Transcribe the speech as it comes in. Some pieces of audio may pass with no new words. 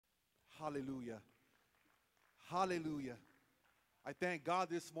Hallelujah. Hallelujah. I thank God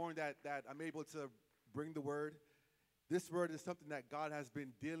this morning that I'm able to bring the word. This word is something that God has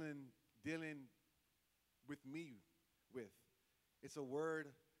been dealing with me with. It's a word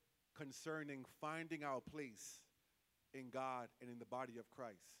concerning finding our place in God and in the body of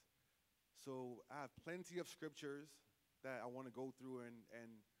Christ. So I have plenty of scriptures that I want to go through, and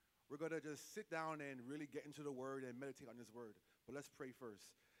we're going to just sit down and really get into the word and meditate on this word. But let's pray first.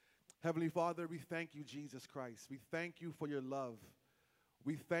 Heavenly Father, we thank you, Jesus Christ. We thank you for your love.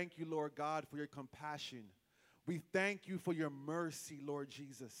 We thank you, Lord God, for your compassion. We thank you for your mercy, Lord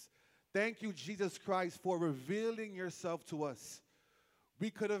Jesus. Thank you, Jesus Christ, for revealing yourself to us.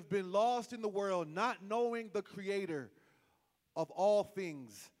 We could have been lost in the world, not knowing the creator of all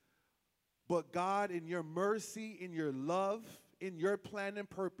things. But God, in your mercy, in your love, in your plan and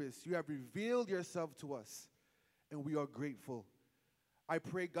purpose, you have revealed yourself to us, and we are grateful. I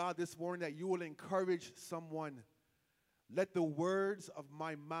pray, God, this morning that you will encourage someone. Let the words of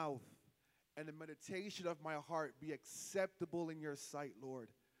my mouth and the meditation of my heart be acceptable in your sight, Lord.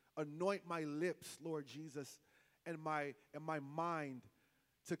 Anoint my lips, Lord Jesus, and my mind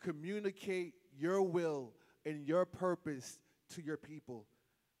to communicate your will and your purpose to your people.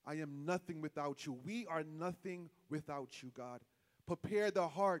 I am nothing without you. We are nothing without you, God. Prepare the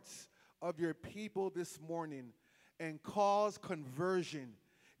hearts of your people this morning and cause conversion.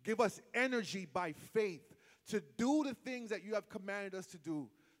 Give us energy by faith to do the things that you have commanded us to do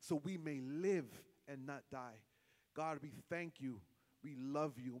so we may live and not die. God, we thank you. We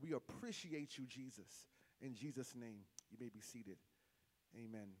love you. We appreciate you, Jesus. In Jesus' name, you may be seated.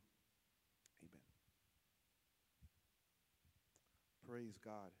 Amen. Amen. Praise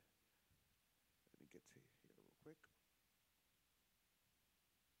God. Let me get to here real quick.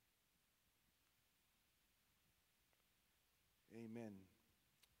 Amen.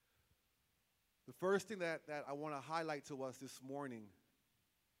 The first thing that I want to highlight to us this morning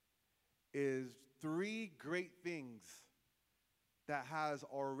is three great things that has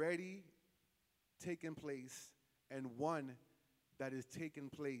already taken place and one that is taking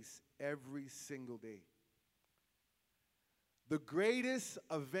place every single day. The greatest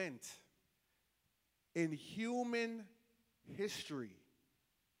event in human history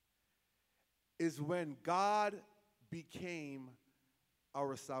is when God became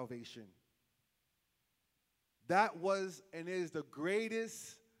our salvation. That was and is the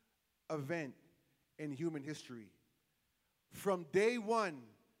greatest event in human history. From day one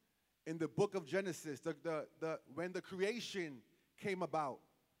in the book of Genesis, when the creation came about,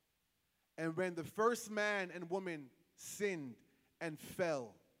 and when the first man and woman sinned and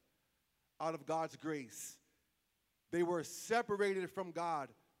fell out of God's grace, they were separated from God,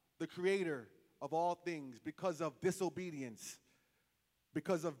 the creator of all things, because of disobedience,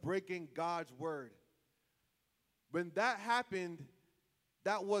 because of breaking God's word. When that happened,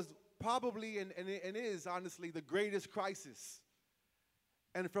 that was probably and is honestly the greatest crisis.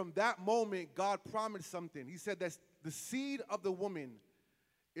 And from that moment, God promised something. He said that the seed of the woman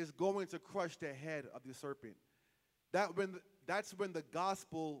is going to crush the head of the serpent. That's when the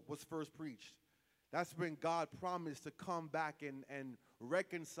gospel was first preached. That's when God promised to come back and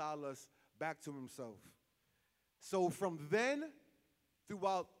reconcile us back to himself. So from then,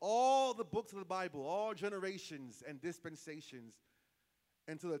 throughout all the books of the Bible, all generations and dispensations,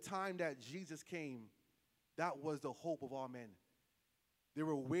 until the time that Jesus came, that was the hope of all men. They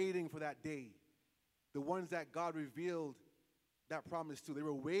were waiting for that day. The ones that God revealed that promise to, they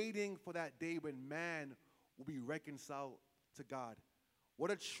were waiting for that day when man will be reconciled to God.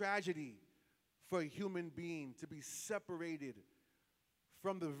 What a tragedy for a human being to be separated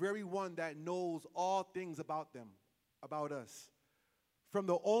from the very one that knows all things about them, about us. From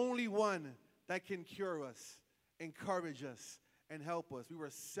the only one that can cure us, encourage us, and help us. We were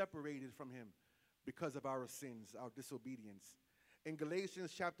separated from him because of our sins, our disobedience. In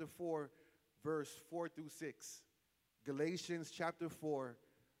Galatians chapter 4, verse 4 through 6, Galatians chapter 4,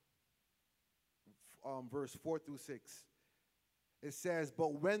 verse 4 through 6, it says,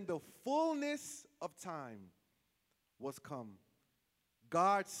 "But when the fullness of time was come,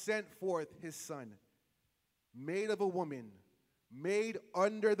 God sent forth his Son, made of a woman, made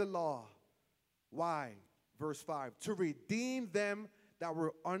under the law." Why? Verse 5, "To redeem them that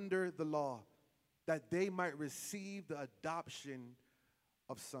were under the law, that they might receive the adoption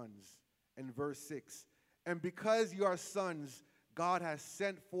of sons." And verse 6, "And because you are sons, God has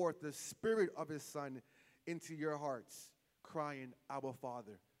sent forth the Spirit of his Son into your hearts, crying, Abba,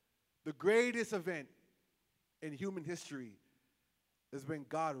 Father." The greatest event in human history is when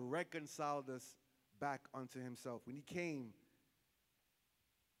God reconciled us back unto himself. When he came,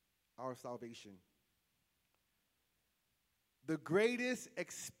 our salvation. The greatest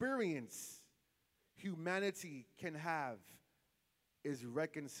experience humanity can have is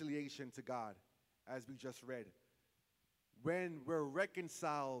reconciliation to God, as we just read. When we're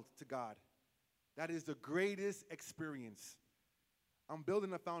reconciled to God, that is the greatest experience. I'm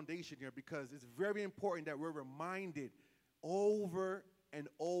building a foundation here because it's very important that we're reminded over and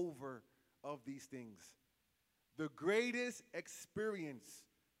over of these things. The greatest experience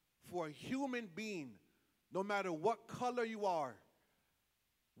for a human being, no matter what color you are,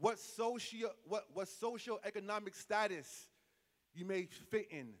 what socioeconomic status you may fit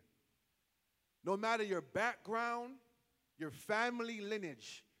in, no matter your background, your family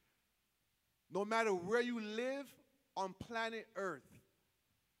lineage, no matter where you live on planet Earth,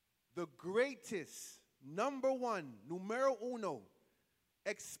 the greatest, number one, numero uno,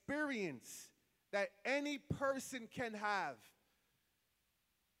 experience that any person can have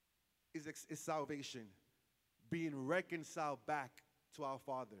is salvation, being reconciled back to our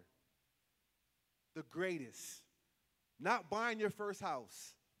Father. The greatest. Not buying your first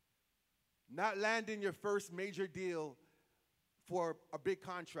house, not landing your first major deal for a big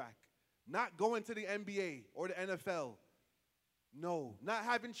contract, not going to the NBA or the NFL. No, not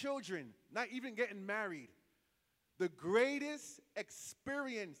having children, not even getting married. The greatest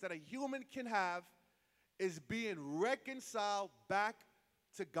experience that a human can have is being reconciled back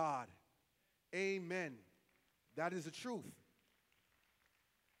to God. Amen. That is the truth.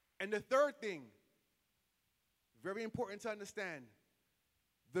 And the third thing, very important to understand,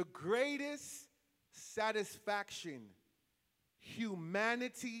 the greatest satisfaction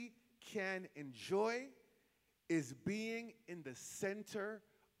humanity can enjoy is being in the center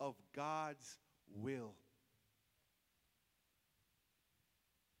of God's will.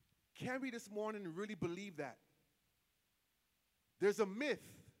 Can we this morning really believe that? There's a myth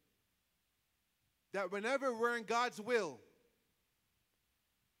that whenever we're in God's will,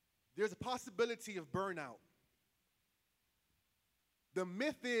 there's a possibility of burnout. The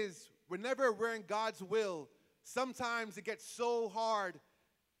myth is whenever we're in God's will, sometimes it gets so hard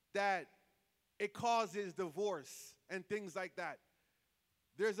that it causes divorce and things like that.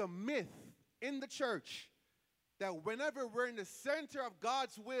 There's a myth in the church that whenever we're in the center of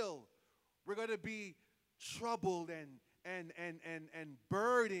God's will, we're going to be troubled and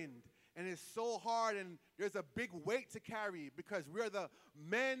burdened. And it's so hard, and there's a big weight to carry because we're the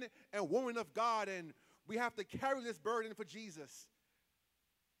men and women of God, and we have to carry this burden for Jesus.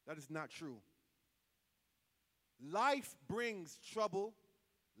 That is not true. Life brings trouble.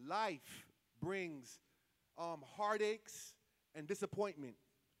 Life brings heartaches and disappointment.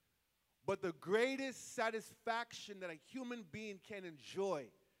 But the greatest satisfaction that a human being can enjoy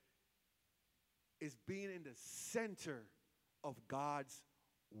is being in the center of God's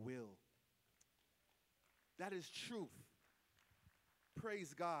will. That is truth.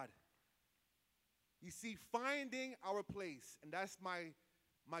 Praise God. You see, finding our place, and that's my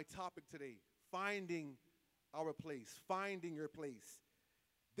topic today, finding our place, finding your place.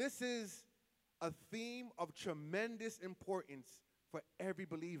 This is a theme of tremendous importance for every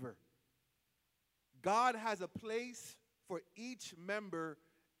believer. God has a place for each member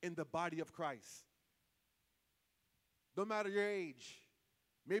in the body of Christ. No matter your age,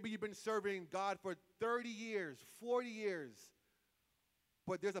 maybe you've been serving God for 30 years, 40 years,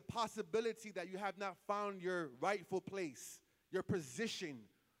 but there's a possibility that you have not found your rightful place, your position,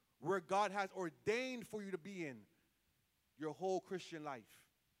 where God has ordained for you to be in your whole Christian life.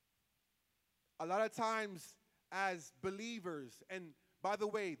 A lot of times as believers, and by the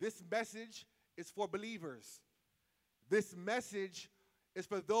way, this message is for believers. This message is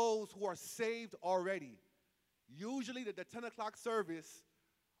for those who are saved already. Usually the 10 o'clock service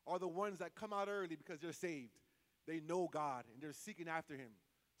are the ones that come out early because they're saved. They know God and they're seeking after him.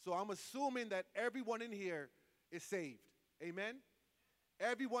 So I'm assuming that everyone in here is saved. Amen?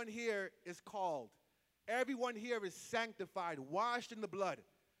 Everyone here is called. Everyone here is sanctified, washed in the blood.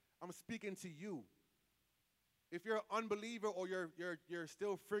 I'm speaking to you. If you're an unbeliever or you're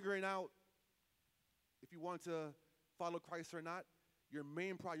still figuring out if you want to follow Christ or not, your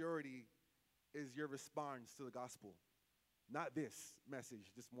main priority is your response to the gospel. Not this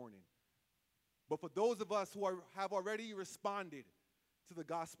message this morning. But for those of us who have already responded to the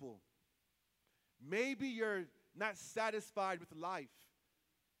gospel, maybe you're not satisfied with life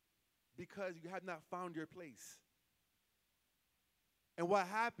because you have not found your place. And what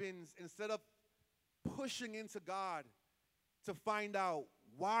happens, instead of pushing into God to find out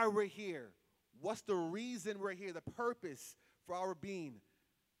why we're here, what's the reason we're here, the purpose for our being,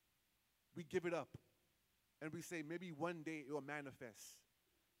 we give it up. And we say, maybe one day it will manifest.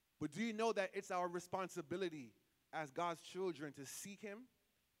 But do you know that it's our responsibility as God's children to seek him?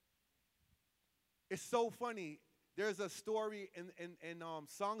 It's so funny. There's a story in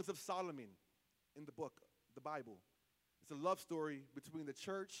Songs of Solomon in the book, the Bible. It's a love story between the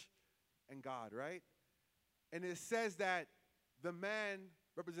church and God, right? And it says that the man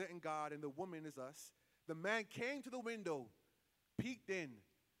representing God and the woman is us. The man came to the window, peeked in,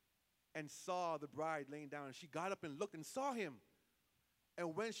 and saw the bride laying down. And she got up and looked and saw him.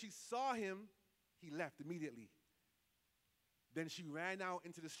 And when she saw him, he left immediately. Then she ran out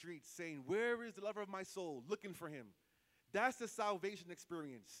into the streets saying, "Where is the lover of my soul?" Looking for him. That's the salvation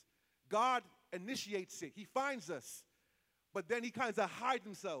experience. God initiates it. He finds us. But then he kind of hides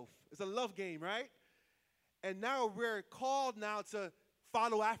himself. It's a love game, right? And now we're called now to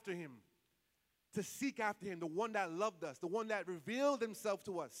follow after him, to seek after him, the one that loved us, the one that revealed himself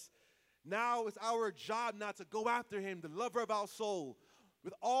to us. Now it's our job now to go after him, the lover of our soul,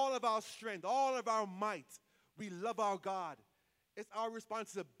 with all of our strength, all of our might. We love our God. It's our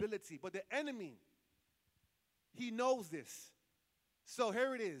responsibility. But the enemy, he knows this. So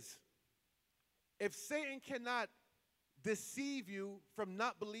here it is. If Satan cannot deceive you from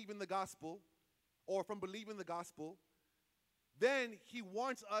not believing the gospel or from believing the gospel, then he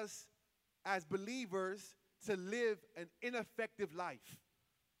wants us as believers to live an ineffective life.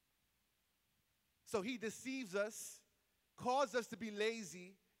 So he deceives us, causes us to be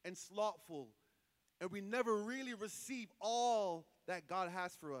lazy and slothful, and we never really receive all that God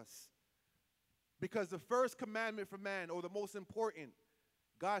has for us. Because the first commandment for man, or the most important,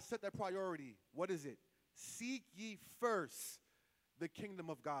 God set that priority. What is it? Seek ye first the kingdom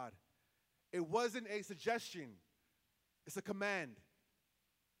of God. It wasn't a suggestion. It's a command.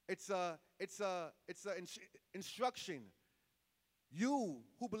 It's an instruction. You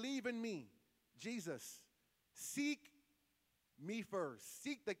who believe in me, Jesus, seek me first.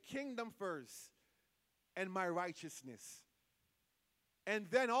 Seek the kingdom first and my righteousness. And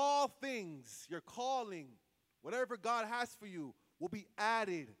then all things, your calling, whatever God has for you, will be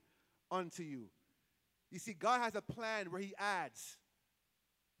added unto you. You see, God has a plan where he adds,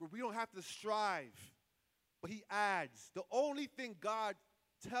 where we don't have to strive, but he adds. The only thing God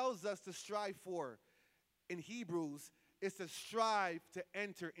tells us to strive for in Hebrews is to strive to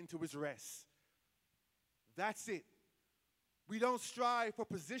enter into his rest. That's it. We don't strive for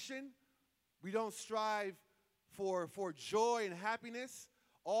position. We don't strive for joy and happiness.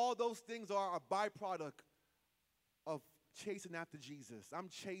 All those things are a byproduct of chasing after Jesus. I'm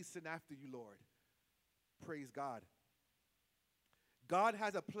chasing after you, Lord. Praise God. God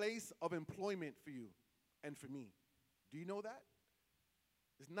has a place of employment for you and for me. Do you know that?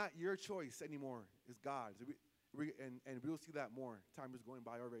 It's not your choice anymore. It's God's. And we'll see that more. Time is going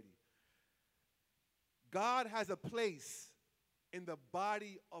by already. God has a place in the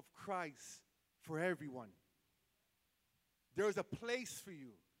body of Christ for everyone. There is a place for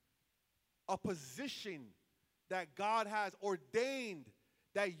you, a position that God has ordained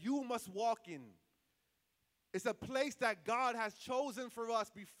that you must walk in. It's a place that God has chosen for us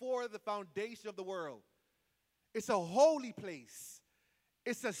before the foundation of the world. It's a holy place.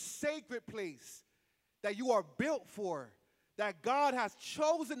 It's a sacred place that you are built for, that God has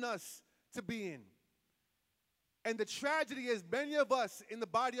chosen us to be in. And the tragedy is many of us in the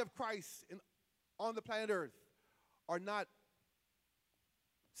body of Christ on the planet Earth are not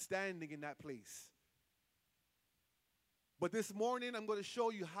standing in that place. But this morning, I'm going to show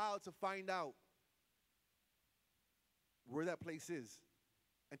you how to find out where that place is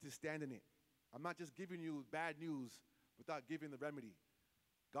and to stand in it. I'm not just giving you bad news without giving the remedy.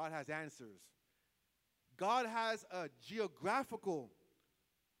 God has answers. God has a geographical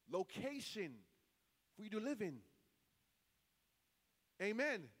location for you to live in.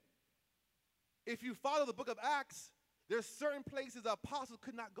 Amen. If you follow the book of Acts, there's certain places the apostles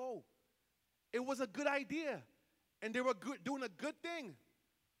could not go. It was a good idea, and they were doing a good thing.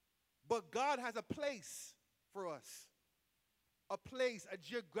 But God has a place for us, a place, a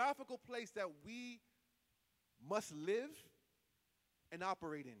geographical place that we must live and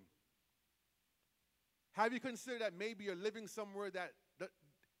operate in. Have you considered that maybe you're living somewhere that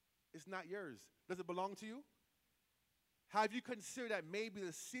is not yours? Does it belong to you? Have you considered that maybe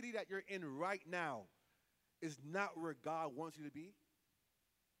the city that you're in right now is not where God wants you to be?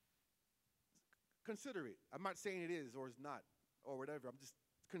 Consider it. I'm not saying it is or it's not or whatever. I'm just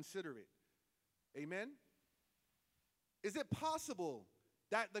consider it. Amen? Is it possible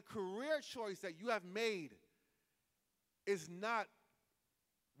that the career choice that you have made is not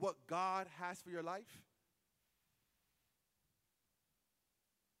what God has for your life?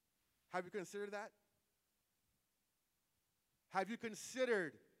 Have you considered that? Have you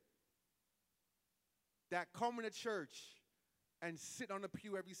considered that coming to church and sitting on the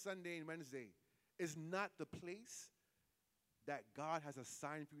pew every Sunday and Wednesday is not the place that God has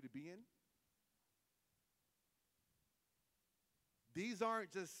assigned for you to be in? These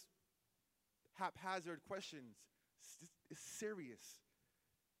aren't just haphazard questions. It's serious.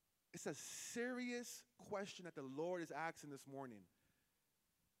 It's a serious question that the Lord is asking this morning.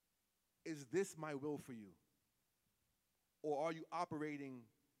 Is this my will for you? Or are you operating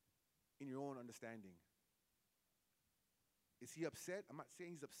in your own understanding? Is he upset? I'm not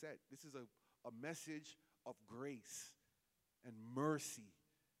saying he's upset. This is a message of grace and mercy,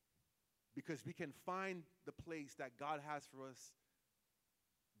 because we can find the place that God has for us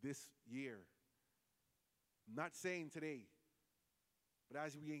this year. I'm not saying today, but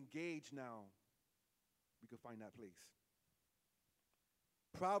as we engage now, we can find that place.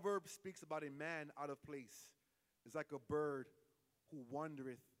 Proverbs speaks about a man out of place. It's like a bird who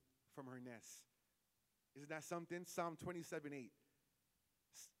wandereth from her nest. Isn't that something? Psalm 27:8.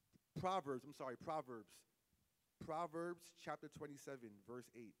 Proverbs chapter 27, verse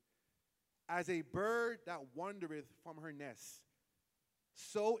 8. As a bird that wandereth from her nest,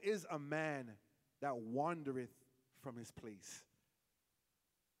 so is a man that wandereth from his place.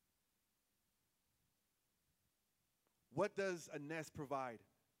 What does a nest provide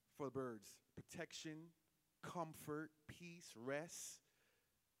for birds? Protection, comfort, peace, rest,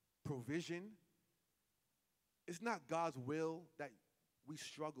 provision. It's not God's will that we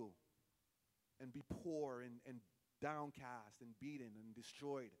struggle and be poor and downcast and beaten and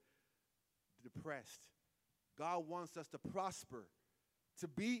destroyed, depressed. God wants us to prosper, to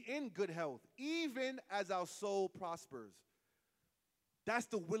be in good health, even as our soul prospers. That's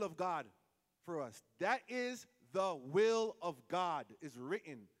the will of God for us. That is the will of God, is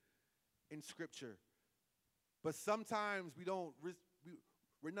written in Scripture. But sometimes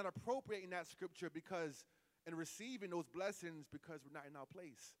we're not appropriating that Scripture because, and receiving those blessings because we're not in our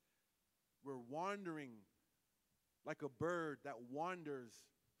place. We're wandering like a bird that wanders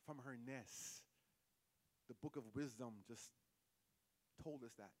from her nest. The book of wisdom just told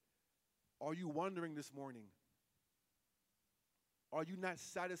us that. Are you wondering this morning? Are you not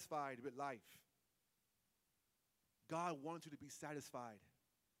satisfied with life? God wants you to be satisfied.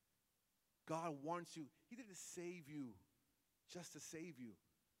 God wants you. He didn't save you just to save you.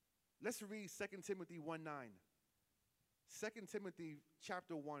 Let's read 2 Timothy 1:9. 2 Timothy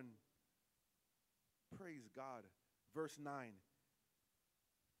chapter 1. Praise God. Verse 9.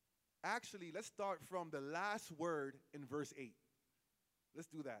 Actually, let's start from the last word in verse 8. Let's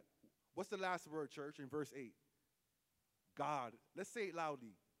do that. What's the last word, church, in verse 8? God. Let's say it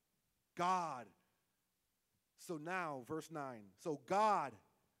loudly. God. So now, verse 9. So God,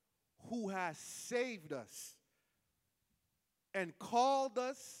 who has saved us and called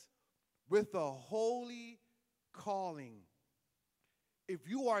us with a holy calling. If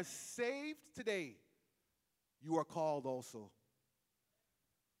you are saved today, you are called also.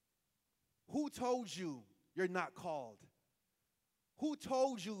 Who told you you're not called? Who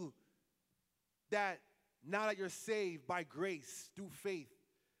told you that now that you're saved by grace, through faith,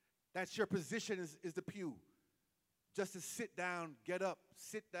 that your position is the pew? Just to sit down, get up,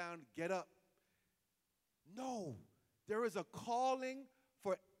 sit down, get up. No, there is a calling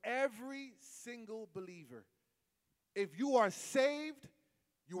for every single believer. If you are saved,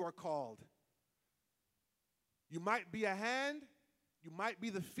 you are called. You might be a hand, you might be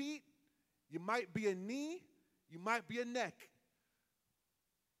the feet, you might be a knee, you might be a neck.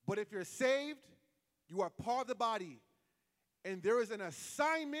 But if you're saved, you are part of the body. And there is an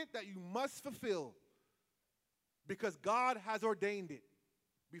assignment that you must fulfill because God has ordained it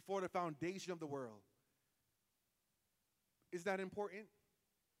before the foundation of the world. Is that important?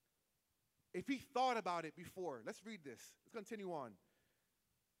 If he thought about it before, let's read this. Let's continue on.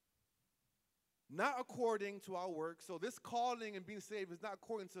 Not according to our works. So this calling and being saved is not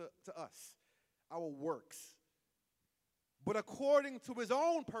according to us, our works, but according to his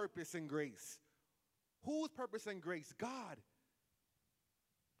own purpose and grace. Whose purpose and grace? God.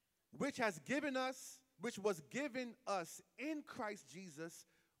 Which was given us in Christ Jesus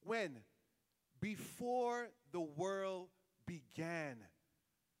when? Before the world began.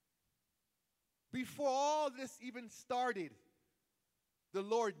 Before all this even started, the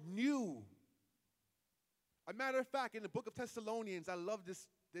Lord knew. A matter of fact, in the book of Thessalonians, I love this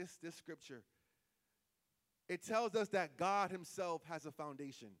scripture. It tells us that God himself has a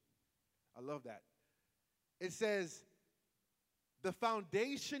foundation. I love that. It says, the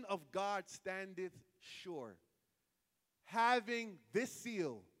foundation of God standeth sure, having this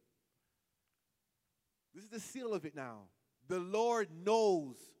seal. This is the seal of it now. The Lord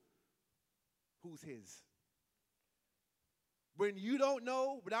knows who's his. When you don't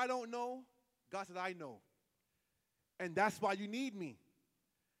know, when I don't know, God said, I know. And that's why you need me.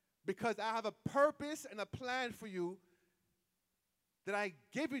 Because I have a purpose and a plan for you that I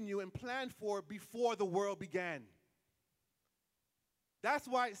given you and planned for before the world began. That's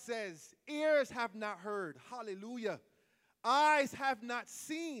why it says, ears have not heard, hallelujah. Eyes have not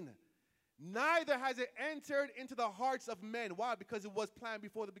seen, neither has it entered into the hearts of men. Why? Because it was planned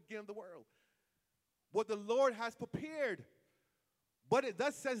before the beginning of the world. What the Lord has prepared. But it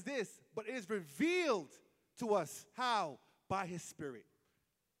thus says this, but it is revealed to us. How? By his Spirit.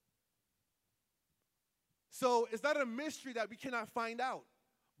 So it's not a mystery that we cannot find out.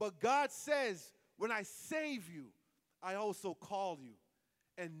 But God says, when I save you, I also call you.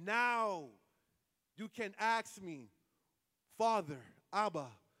 And now you can ask me, Father, Abba,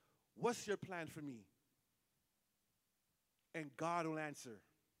 what's your plan for me? And God will answer.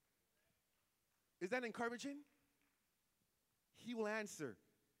 Is that encouraging? He will answer.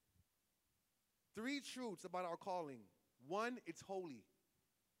 3 truths about our calling. 1, it's holy.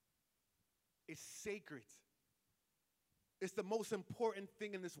 It's sacred. It's the most important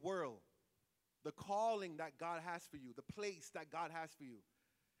thing in this world. The calling that God has for you, the place that God has for you.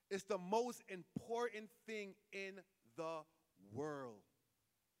 It's the most important thing in the world.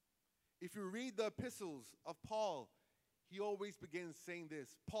 If you read the epistles of Paul, he always begins saying this,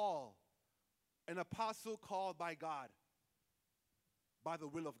 Paul, an apostle called by God, by the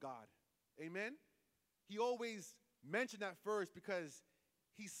will of God. Amen? He always mentioned that first because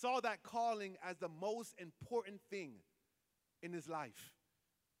he saw that calling as the most important thing in his life.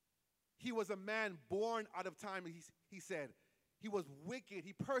 He was a man born out of time, he said. He was wicked.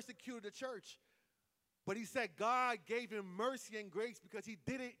 He persecuted the church. But he said God gave him mercy and grace because he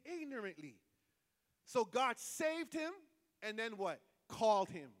did it ignorantly. So God saved him and then what? Called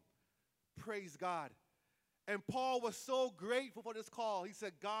him. Praise God. And Paul was so grateful for this call. He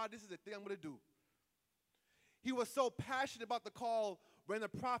said, God, this is the thing I'm going to do. He was so passionate about the call when the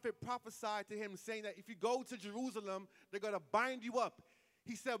prophet prophesied to him saying that if you go to Jerusalem, they're going to bind you up.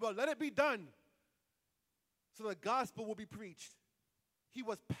 He said, well, let it be done so the gospel will be preached. He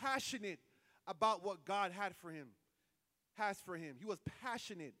was passionate about what God has for him. He was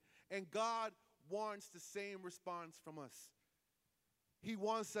passionate, and God wants the same response from us. He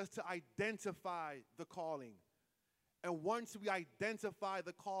wants us to identify the calling. And once we identify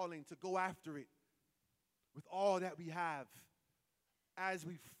the calling, to go after it with all that we have as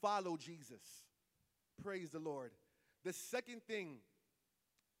we follow Jesus. Praise the Lord. The second thing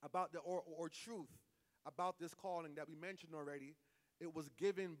about or truth about this calling that we mentioned already, it was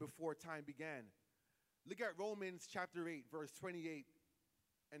given before time began. Look at Romans chapter 8, verse 28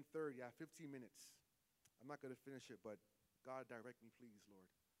 and 30. I have 15 minutes. I'm not going to finish it, but God direct me, please, Lord.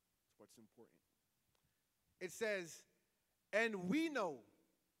 It's what's important. It says, and we know,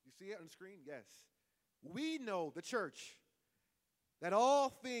 you see it on the screen? Yes. We know, the church, that all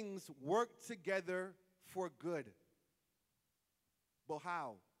things work together for good. But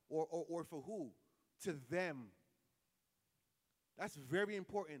how? Or for who? To them. That's very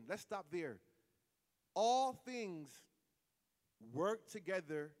important. Let's stop there. All things work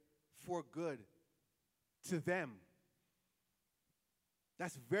together for good to them.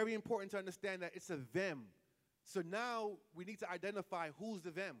 That's very important to understand that it's a them. So now we need to identify who's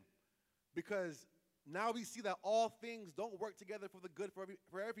the them. Because now we see that all things don't work together for the good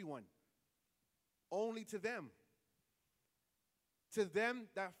for everyone. Only to them. To them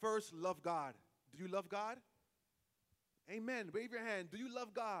that first love God. Do you love God? Amen. Wave your hand. Do you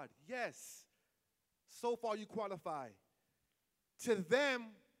love God? Yes. So far you qualify. To them,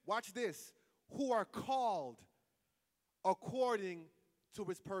 watch this, who are called according to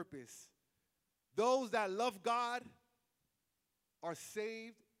his purpose. Those that love God are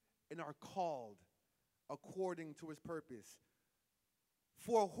saved and are called according to his purpose.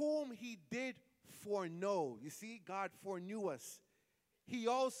 For whom he did foreknow. You see, God foreknew us. He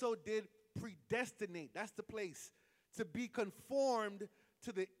also did predestinate. That's the place. To be conformed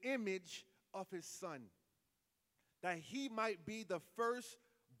to the image of his Son, that he might be the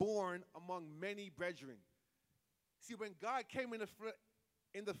firstborn among many brethren. See, when God came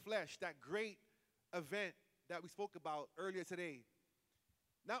in the flesh, that great event that we spoke about earlier today,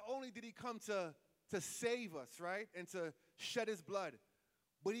 not only did he come to save us, right, and to shed his blood,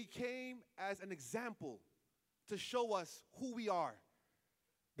 but he came as an example to show us who we are,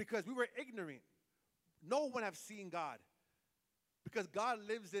 because we were ignorant. No one have seen God, because God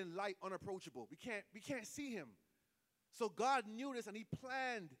lives in light unapproachable. We can't see him. So God knew this, and he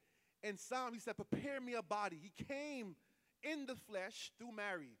planned in Psalm. He said, prepare me a body. He came in the flesh through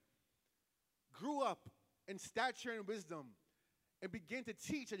Mary. grew up in stature and wisdom and began to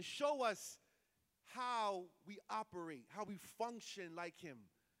teach and show us how we operate, how we function like him.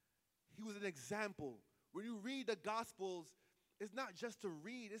 He was an example. When you read the Gospels, it's not just to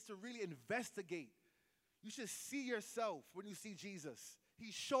read, it's to really investigate. You should see yourself when you see Jesus.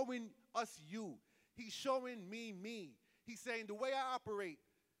 He's showing us you. He's showing me. He's saying the way I operate,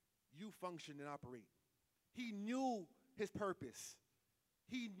 you function and operate. He knew his purpose.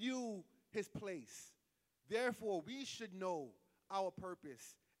 He knew his place. Therefore, we should know our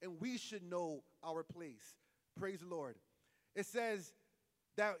purpose and we should know our place. Praise the Lord. It says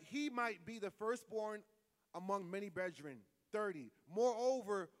that he might be the firstborn among many brethren. 30.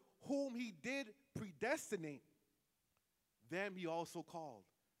 Moreover, whom he did predestinate, them he also called.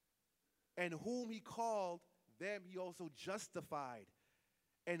 And whom he called, them he also justified.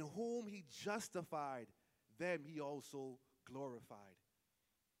 And whom he justified, them he also glorified.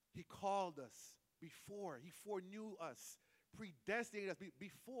 He called us before. He foreknew us, predestinated us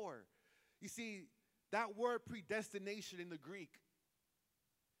before. You see, that word predestination in the Greek,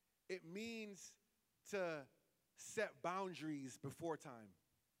 it means to set boundaries before time.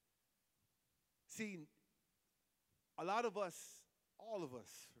 See, a lot of us, all of us,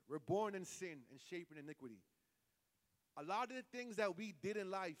 we're born in sin and shaped in iniquity. A lot of the things that we did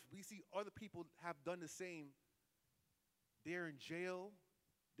in life, we see other people have done the same. They're in jail,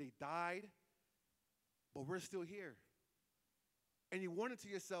 they died, but we're still here. And you wonder to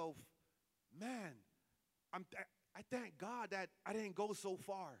yourself, man, I thank God that I didn't go so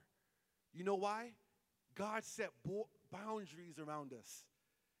far. You know why? God set boundaries around us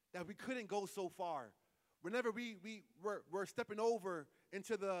that we couldn't go so far. Whenever we were stepping over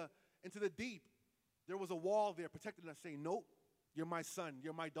into the deep, there was a wall there protecting us saying, nope, you're my son,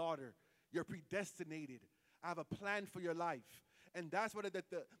 you're my daughter, you're predestinated. I have a plan for your life. And that's what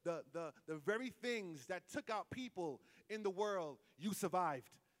the very things that took out people in the world, you survived.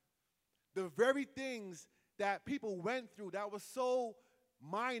 The very things that people went through that was so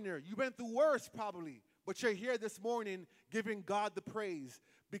minor, you went through worse probably, but you're here this morning giving God the praise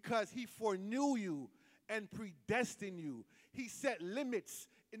because he foreknew you and predestined you. He set limits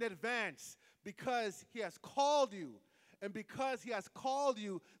in advance because he has called you. And because he has called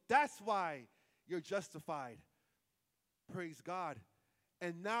you, that's why you're justified. Praise God.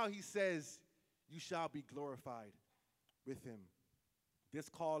 And now he says, you shall be glorified with him. This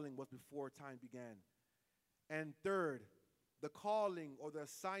calling was before time began. And third, the calling or the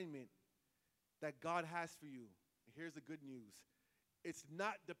assignment that God has for you. Here's the good news. It's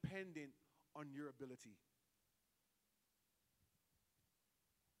not dependent on your ability.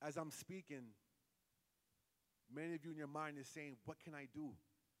 As I'm speaking, many of you in your mind is saying, what can I do?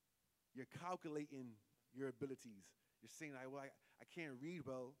 You're calculating your abilities. You're saying, I can't read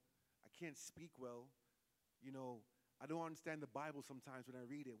well. I can't speak well. You know, I don't understand the Bible sometimes when I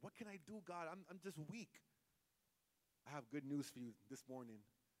read it. What can I do, God? I'm just weak. I have good news for you this morning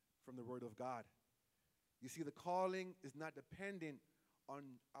from the Word of God. You see, the calling is not dependent on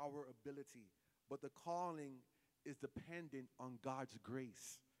our ability, but the calling is dependent on God's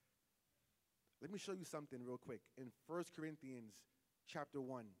grace. Let me show you something real quick. In 1 Corinthians chapter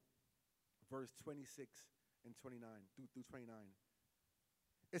 1, verse 26 and 29 through 29.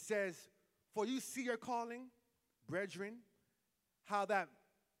 It says, for you see your calling, brethren, how that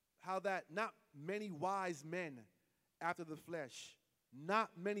not many wise men after the flesh, not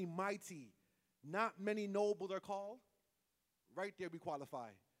many mighty, not many noble are called. Right there we qualify.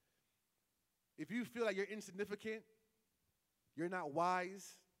 If you feel like you're insignificant, you're not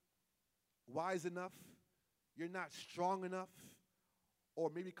wise enough, you're not strong enough, or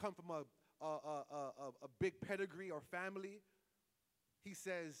maybe come from a big pedigree or family, he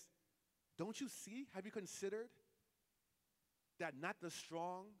says, don't you see, have you considered that not the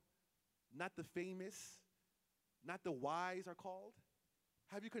strong, not the famous, not the wise are called?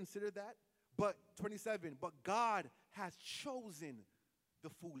 Have you considered that? But 27, but God has chosen the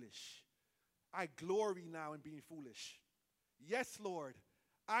foolish. I glory now in being foolish. Yes, Lord,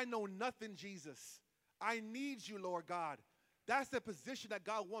 I know nothing, Jesus. I need you, Lord God. That's the position that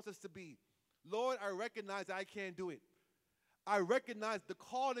God wants us to be. Lord, I recognize that I can't do it. I recognize the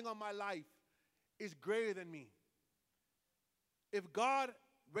calling on my life is greater than me.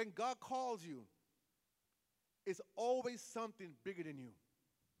 When God calls you, it's always something bigger than you.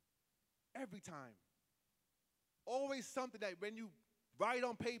 Every time. Always something that when you write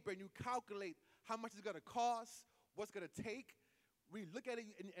on paper and you calculate how much it's going to cost, what's going to take, we look at it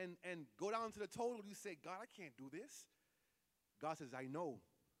and go down to the total, you say, God, I can't do this. God says, I know.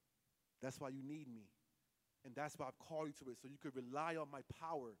 That's why you need me. And that's why I've called you to it, so you could rely on my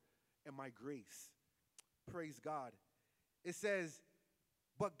power and my grace. Praise God. It says,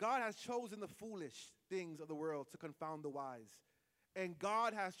 but God has chosen the foolish things of the world to confound the wise. And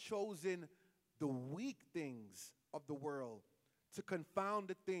God has chosen the weak things of the world to confound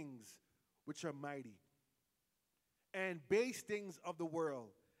the things which are mighty. And base things of the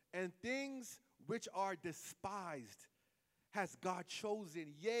world and things which are despised has God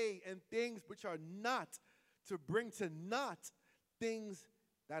chosen, yea, and things which are not, to bring to naught things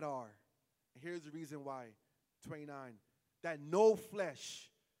that are. And here's the reason why, 29, that no flesh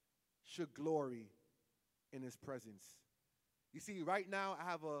should glory in his presence. You see, right now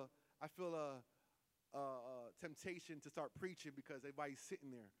I feel a temptation to start preaching because everybody's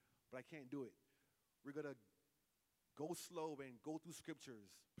sitting there, but I can't do it. We're going to go slow and go through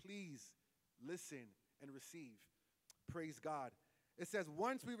scriptures. Please listen and receive. Praise God. It says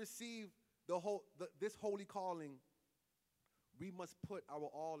once we receive this holy calling, we must put our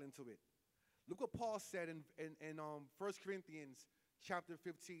all into it. Look what Paul said in 1 Corinthians chapter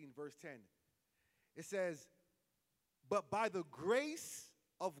 15, verse 10. It says, but by the grace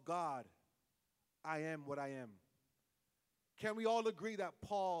of God, I am what I am. Can we all agree that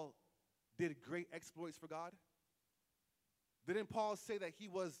Paul did great exploits for God? Didn't Paul say that he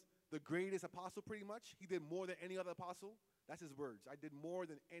was the greatest apostle pretty much? He did more than any other apostle. That's his words. I did more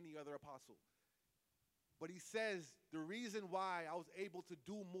than any other apostle. But he says the reason why I was able to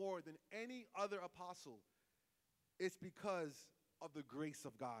do more than any other apostle is because of the grace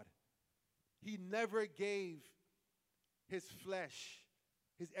of God. He never gave his flesh,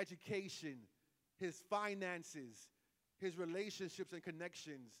 his education, his finances, his relationships and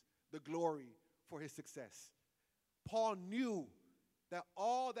connections the glory for his success. Paul knew that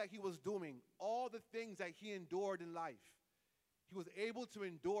all that he was doing, all the things that he endured in life, he was able to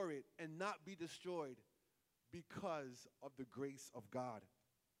endure it and not be destroyed because of the grace of God.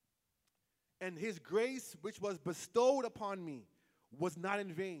 And his grace, which was bestowed upon me, was not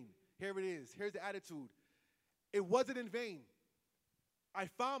in vain. Here it is. Here's the attitude. It wasn't in vain. I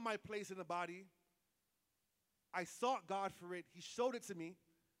found my place in the body. I sought God for it. He showed it to me,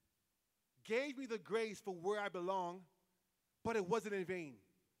 gave me the grace for where I belong, but it wasn't in vain.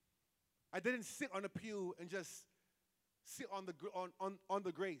 I didn't sit on a pew and just sit on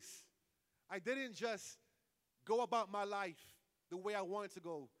the grace. I didn't just go about my life the way I wanted to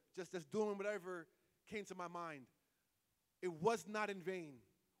go, just doing whatever came to my mind. It was not in vain.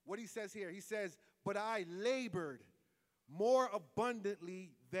 What he says here, he says, but I labored more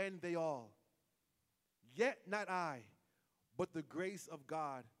abundantly than they all. Yet not I, but the grace of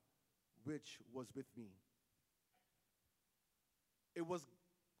God which was with me. It was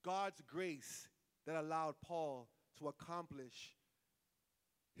God's grace that allowed Paul to accomplish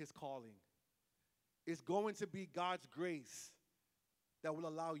his calling. It's going to be God's grace that will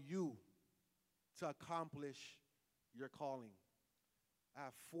allow you to accomplish your calling. I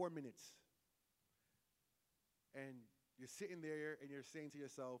have 4 minutes. And you're sitting there and you're saying to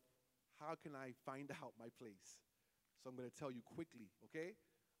yourself, how can I find out my place? So I'm going to tell you quickly, okay?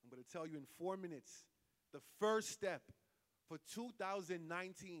 I'm going to tell you in 4 minutes the first step for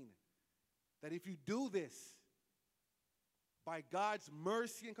 2019, that if you do this, by God's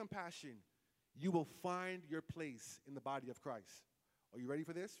mercy and compassion, you will find your place in the body of Christ. Are you ready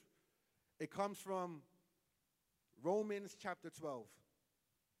for this? It comes from Romans chapter 12,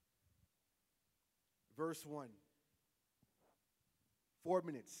 verse 1. 4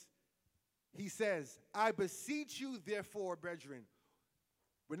 minutes. He says, I beseech you, therefore, brethren.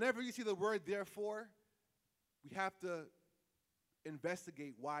 Whenever you see the word therefore, we have to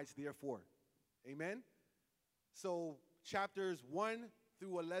investigate why it's therefore. Amen? So chapters 1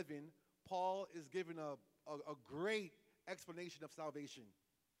 through 11, Paul is giving a great explanation of salvation.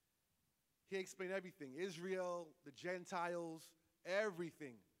 He explained everything. Israel, the Gentiles,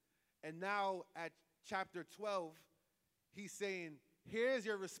 everything. And now at chapter 12, he's saying, here's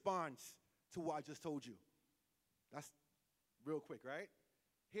your response to what I just told you. That's real quick, right?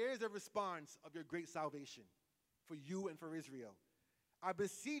 Here's the response of your great salvation for you and for Israel. I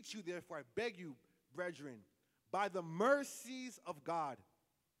beseech you, therefore, I beg you, brethren, by the mercies of God,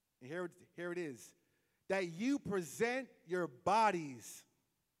 and here it is, that you present your bodies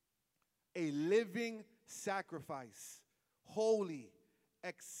a living sacrifice, holy,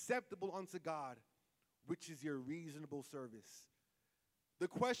 acceptable unto God, which is your reasonable service. The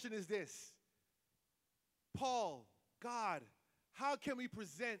question is this: Paul, God, how can we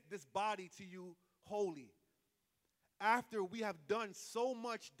present this body to you holy after we have done so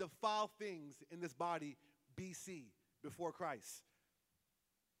much defiled things in this body BC, before Christ?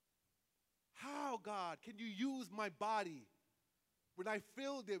 How, God, can you use my body when I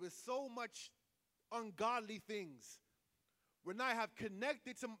filled it with so much ungodly things, when I have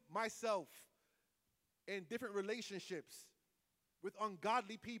connected to myself in different relationships with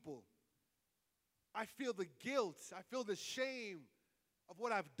ungodly people, I feel the guilt, I feel the shame of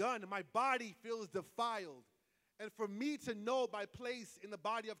what I've done, and my body feels defiled. And for me to know my place in the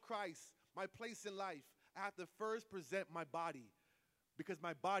body of Christ, my place in life, I have to first present my body, because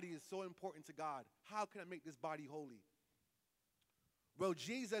my body is so important to God. How can I make this body holy? Well,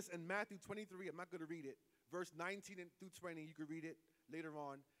 Jesus in Matthew 23, I'm not going to read it, verse 19 through 20, you can read it later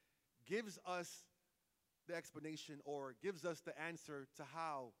on, gives us the explanation, or gives us the answer to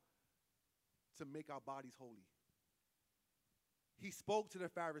how to make our bodies holy. He spoke to the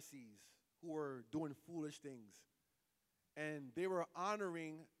Pharisees who were doing foolish things, and they were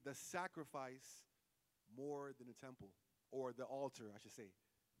honoring the sacrifice more than the temple, or the altar, I should say.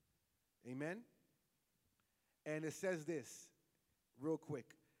 Amen? And it says this, real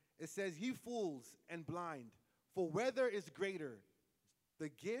quick. It says, "Ye fools and blind, for whether is greater, the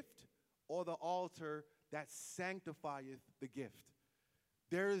gift or the altar that sanctifieth the gift?"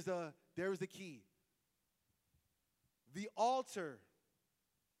 There is the key. The altar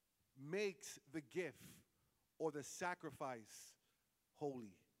makes the gift or the sacrifice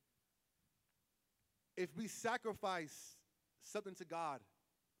holy. If we sacrifice something to God,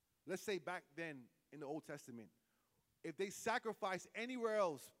 let's say back then in the Old Testament, if they sacrificed anywhere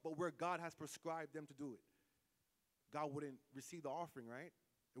else but where God has prescribed them to do it, God wouldn't receive the offering, right?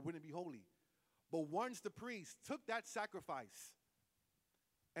 It wouldn't be holy. But once the priest took that sacrifice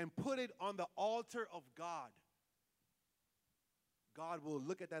and put it on the altar of God, God will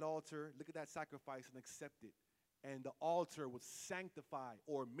look at that altar, look at that sacrifice, and accept it. And the altar would sanctify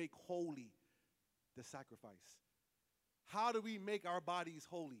or make holy the sacrifice. How do we make our bodies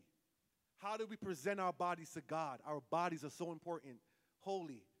holy? How do we present our bodies to God? Our bodies are so important.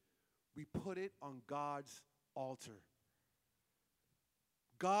 Holy. We put it on God's altar.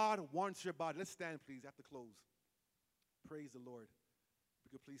 God wants your body. Let's stand, please. I have to close. Praise the Lord. If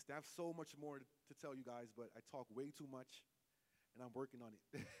you could please stand. I have so much more to tell you guys, but I talk way too much, and I'm working on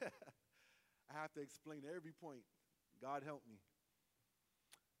it. I have to explain every point. God help me.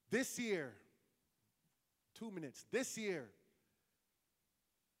 This year, 2 minutes. This year,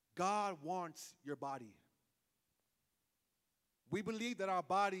 God wants your body. We believe that our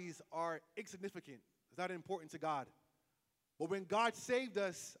bodies are insignificant. It's not important to God. But when God saved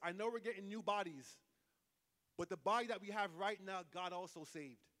us, I know we're getting new bodies, but the body that we have right now, God also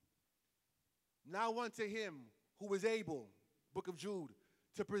saved. Now unto him who is able, book of Jude,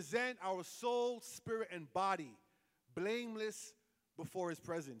 to present our soul, spirit, and body blameless before his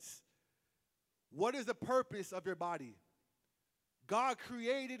presence. What is the purpose of your body? God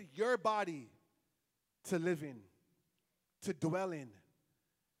created your body to live in, to dwell in.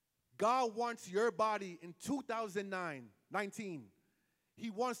 God wants your body in 2019. He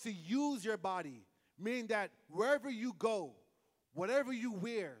wants to use your body, meaning that wherever you go, whatever you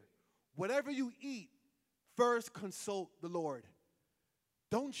wear, whatever you eat, first consult the Lord.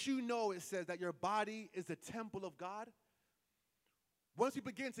 Don't you know it says that your body is the temple of God? Once we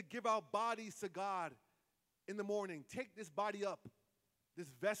begin to give our bodies to God in the morning, take this body up, this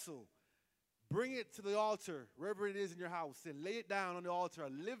vessel, bring it to the altar, wherever it is in your house, and lay it down on the altar, a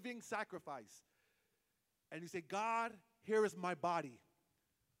living sacrifice. And you say, God, here is my body.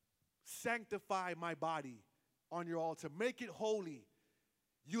 Sanctify my body on your altar. Make it holy.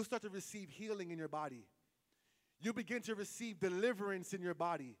 You'll start to receive healing in your body. You begin to receive deliverance in your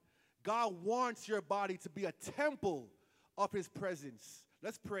body. God wants your body to be a temple of his presence.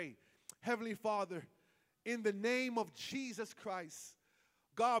 Let's pray. Heavenly Father, in the name of Jesus Christ,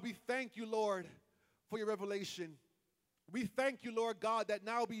 God, we thank you, Lord, for your revelation. We thank you, Lord God, that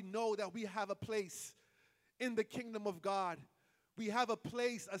now we know that we have a place in the kingdom of God. We have a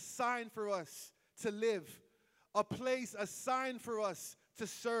place assigned for us to live, a place assigned for us to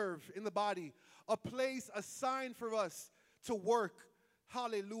serve in the body, a place assigned for us to work.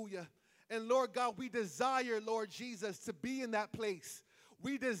 Hallelujah. And Lord God, we desire, Lord Jesus, to be in that place.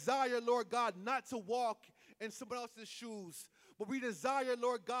 We desire, Lord God, not to walk in someone else's shoes, but we desire,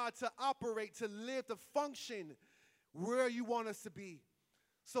 Lord God, to operate, to live, to function where you want us to be.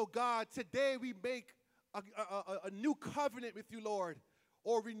 So God, today we make a new covenant with you, Lord,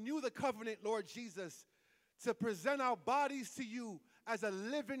 or renew the covenant, Lord Jesus, to present our bodies to you as a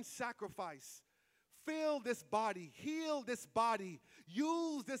living sacrifice. Fill this body, heal this body,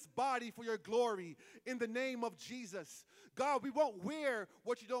 use this body for your glory in the name of Jesus. God, we won't wear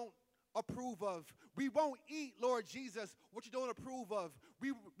what you don't approve of. We won't eat, Lord Jesus, what you don't approve of.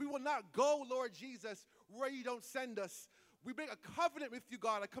 We will not go, Lord Jesus, where you don't send us. We make a covenant with you,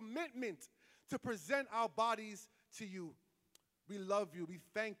 God, a commitment to present our bodies to you. We love you. We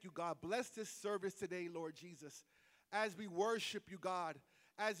thank you, God. Bless this service today, Lord Jesus, as we worship you, God,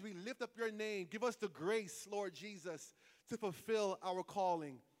 as we lift up your name. Give us the grace, Lord Jesus, to fulfill our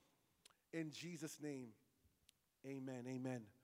calling. In Jesus' name, amen, amen.